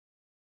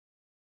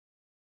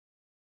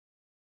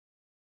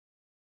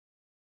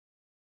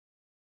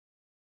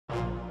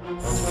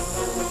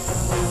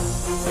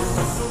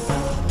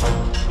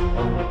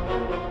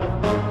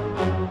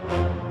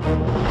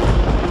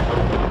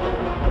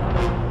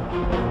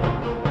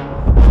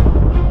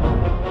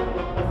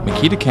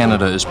Makita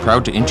Canada is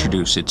proud to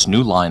introduce its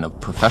new line of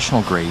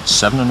professional-grade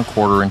 7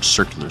 1/4 inch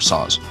circular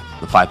saws,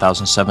 the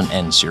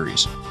 5007N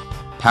series.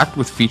 Packed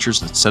with features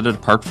that set it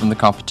apart from the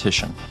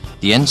competition,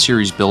 the N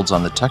series builds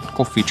on the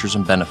technical features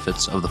and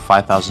benefits of the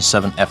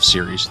 5007F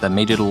series that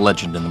made it a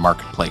legend in the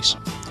marketplace.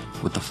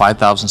 With the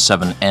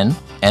 5007N,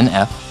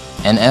 NF,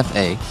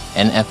 NFA,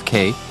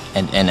 NFK,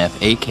 and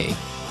NFAK,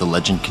 the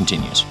legend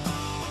continues.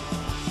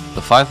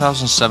 The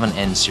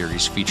 5007N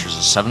series features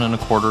a 7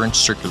 1/4 inch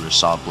circular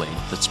saw blade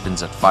that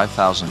spins at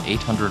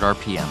 5,800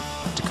 RPM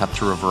to cut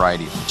through a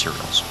variety of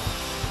materials.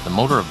 The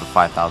motor of the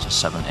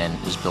 5007N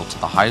is built to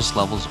the highest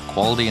levels of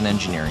quality and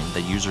engineering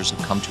that users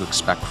have come to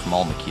expect from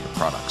all Makita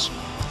products.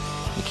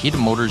 Makita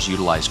motors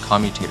utilize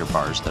commutator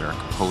bars that are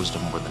composed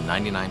of more than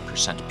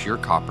 99% pure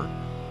copper,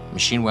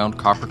 machine-wound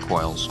copper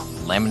coils,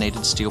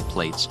 laminated steel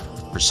plates,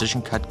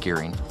 precision-cut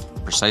gearing,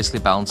 precisely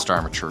balanced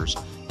armatures,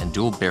 and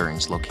dual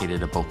bearings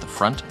located at both the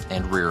front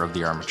and rear of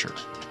the armature.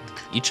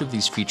 Each of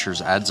these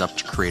features adds up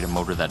to create a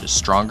motor that is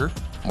stronger,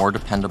 more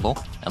dependable,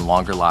 and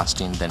longer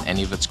lasting than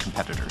any of its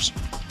competitors.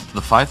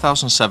 The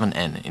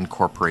 5007N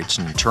incorporates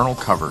an internal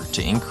cover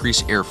to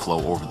increase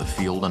airflow over the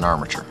field and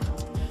armature.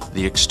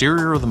 The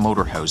exterior of the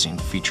motor housing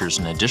features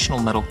an additional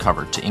metal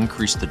cover to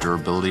increase the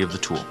durability of the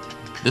tool.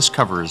 This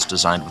cover is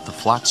designed with a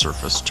flat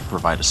surface to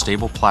provide a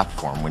stable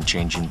platform when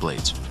changing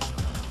blades.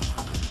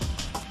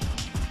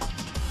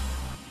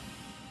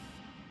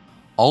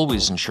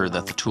 Always ensure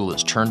that the tool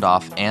is turned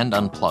off and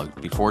unplugged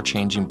before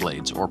changing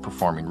blades or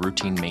performing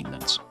routine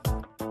maintenance.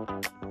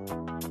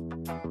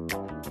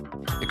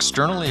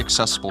 Externally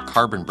accessible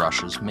carbon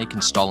brushes make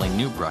installing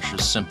new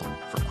brushes simple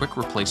for quick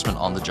replacement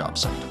on the job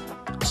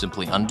site.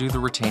 Simply undo the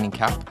retaining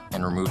cap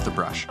and remove the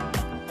brush.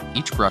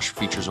 Each brush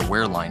features a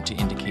wear line to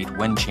indicate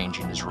when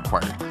changing is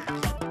required.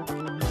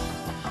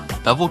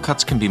 Bevel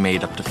cuts can be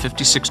made up to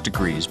 56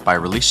 degrees by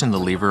releasing the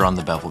lever on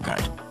the bevel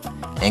guide.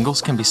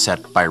 Angles can be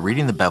set by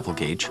reading the bevel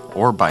gauge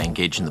or by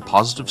engaging the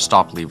positive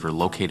stop lever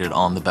located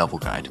on the bevel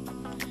guide.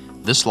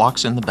 This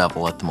locks in the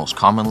bevel at the most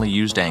commonly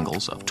used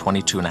angles of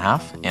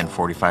 22.5 and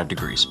 45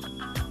 degrees.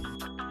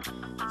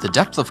 The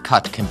depth of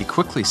cut can be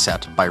quickly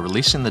set by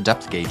releasing the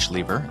depth gauge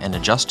lever and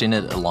adjusting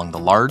it along the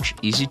large,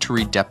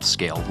 easy-to-read depth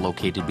scale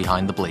located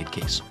behind the blade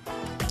case.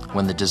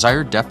 When the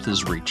desired depth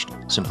is reached,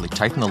 simply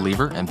tighten the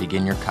lever and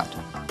begin your cut.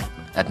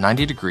 At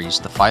 90 degrees,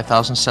 the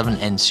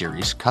 5007N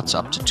series cuts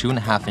up to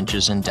 2.5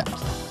 inches in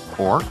depth,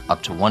 or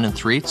up to 1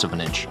 3/8 of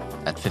an inch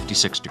at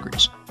 56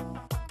 degrees.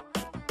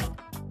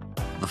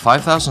 The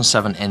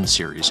 5007N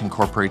series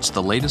incorporates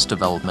the latest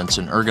developments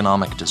in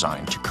ergonomic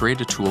design to create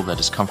a tool that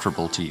is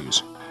comfortable to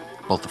use.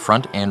 Both the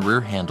front and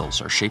rear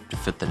handles are shaped to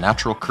fit the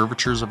natural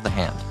curvatures of the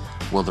hand,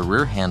 while the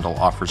rear handle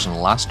offers an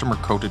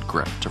elastomer-coated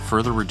grip to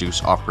further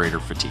reduce operator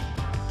fatigue.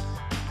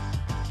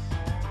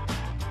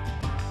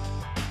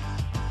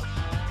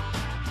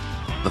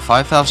 The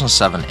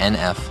 5007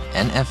 NF,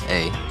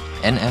 NFA,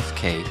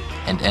 NFK,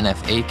 and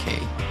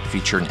NFAK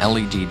feature an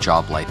LED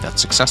job light that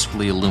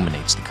successfully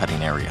illuminates the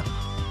cutting area.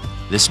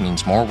 This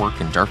means more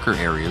work in darker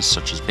areas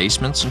such as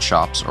basements and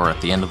shops or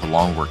at the end of a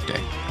long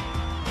workday.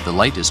 The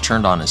light is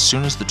turned on as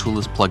soon as the tool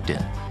is plugged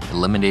in,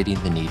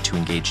 eliminating the need to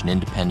engage an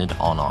independent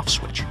on-off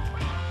switch.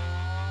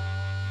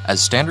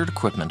 As standard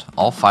equipment,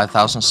 all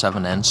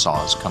 5007N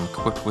saws come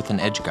equipped with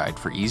an edge guide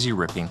for easy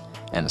ripping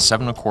and a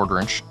 7 1/4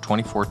 inch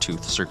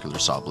 24-tooth circular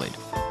saw blade.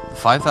 The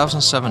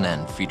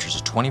 5007N features a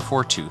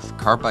 24-tooth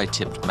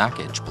carbide-tipped Mac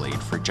edge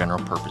blade for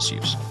general purpose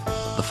use.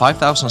 The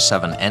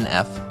 5007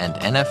 NF and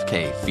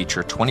NFK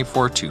feature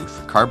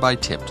 24-tooth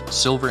carbide-tipped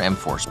silver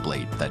M-Force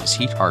blade that is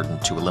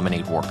heat-hardened to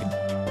eliminate warping.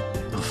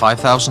 The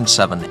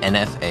 5007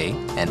 NFA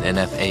and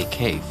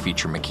NFAK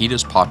feature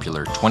Makita's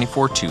popular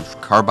 24-tooth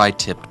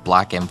carbide-tipped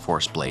black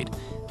M-Force blade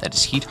that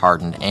is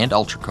heat-hardened and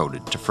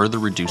ultra-coated to further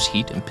reduce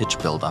heat and pitch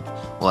buildup,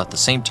 while at the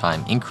same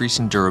time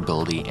increasing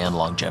durability and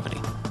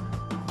longevity.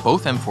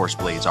 Both M-Force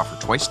blades offer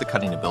twice the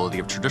cutting ability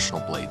of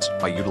traditional blades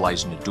by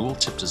utilizing a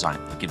dual-tip design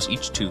that gives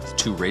each tooth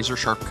 2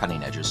 razor-sharp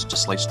cutting edges to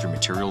slice through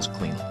materials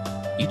cleanly.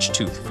 Each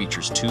tooth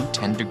features 2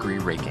 10-degree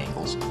rake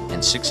angles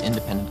and 6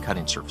 independent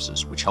cutting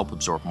surfaces, which help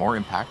absorb more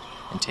impact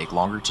and take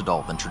longer to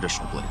dull than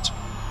traditional blades.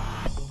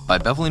 By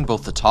beveling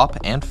both the top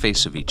and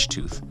face of each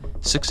tooth,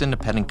 6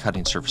 independent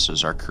cutting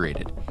surfaces are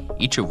created,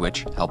 each of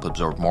which help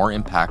absorb more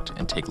impact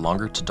and take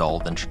longer to dull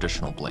than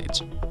traditional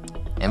blades.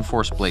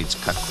 M-Force blades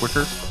cut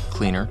quicker,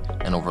 cleaner,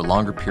 and over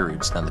longer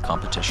periods than the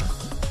competition.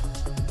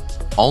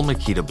 All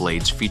Makita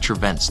blades feature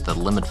vents that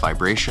limit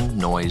vibration,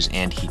 noise,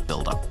 and heat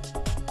buildup.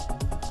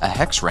 A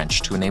hex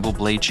wrench to enable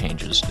blade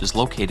changes is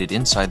located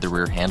inside the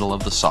rear handle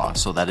of the saw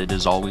so that it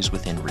is always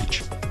within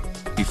reach.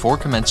 Before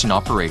commencing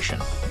operation,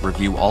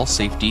 review all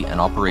safety and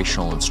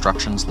operational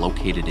instructions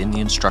located in the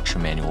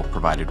instruction manual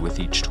provided with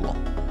each tool.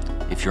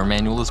 If your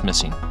manual is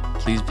missing,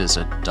 please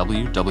visit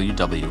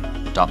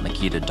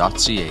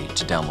www.makita.ca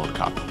to download a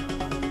copy.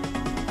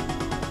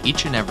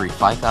 Each and every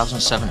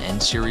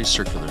 5007N series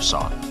circular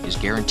saw is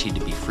guaranteed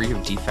to be free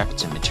of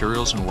defects in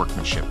materials and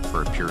workmanship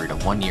for a period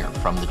of 1 year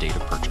from the date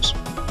of purchase.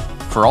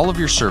 For all of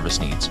your service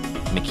needs,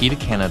 Makita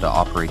Canada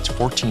operates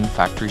 14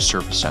 factory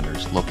service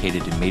centers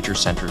located in major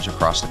centers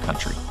across the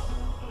country.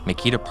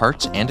 Makita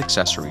parts and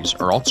accessories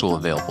are also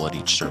available at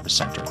each service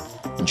center,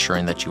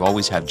 ensuring that you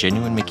always have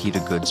genuine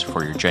Makita goods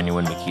for your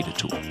genuine Makita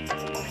tool.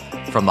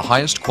 From the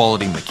highest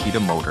quality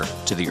Makita motor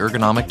to the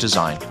ergonomic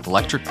design,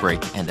 electric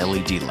brake, and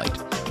LED light,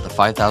 the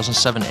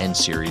 5007N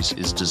series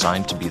is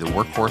designed to be the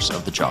workhorse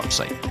of the job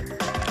site.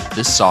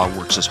 This saw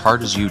works as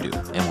hard as you do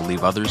and will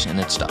leave others in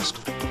its dust.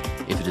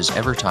 If it is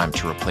ever time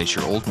to replace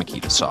your old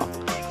Makita saw,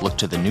 look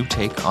to the new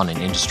take on an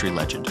industry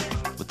legend.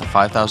 With the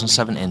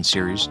 5007N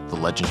series, the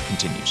legend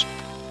continues.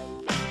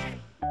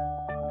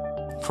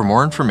 For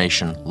more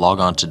information, log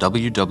on to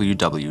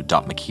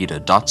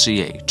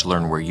www.makita.ca to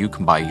learn where you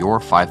can buy your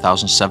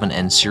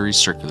 5007N series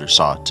circular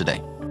saw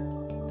today.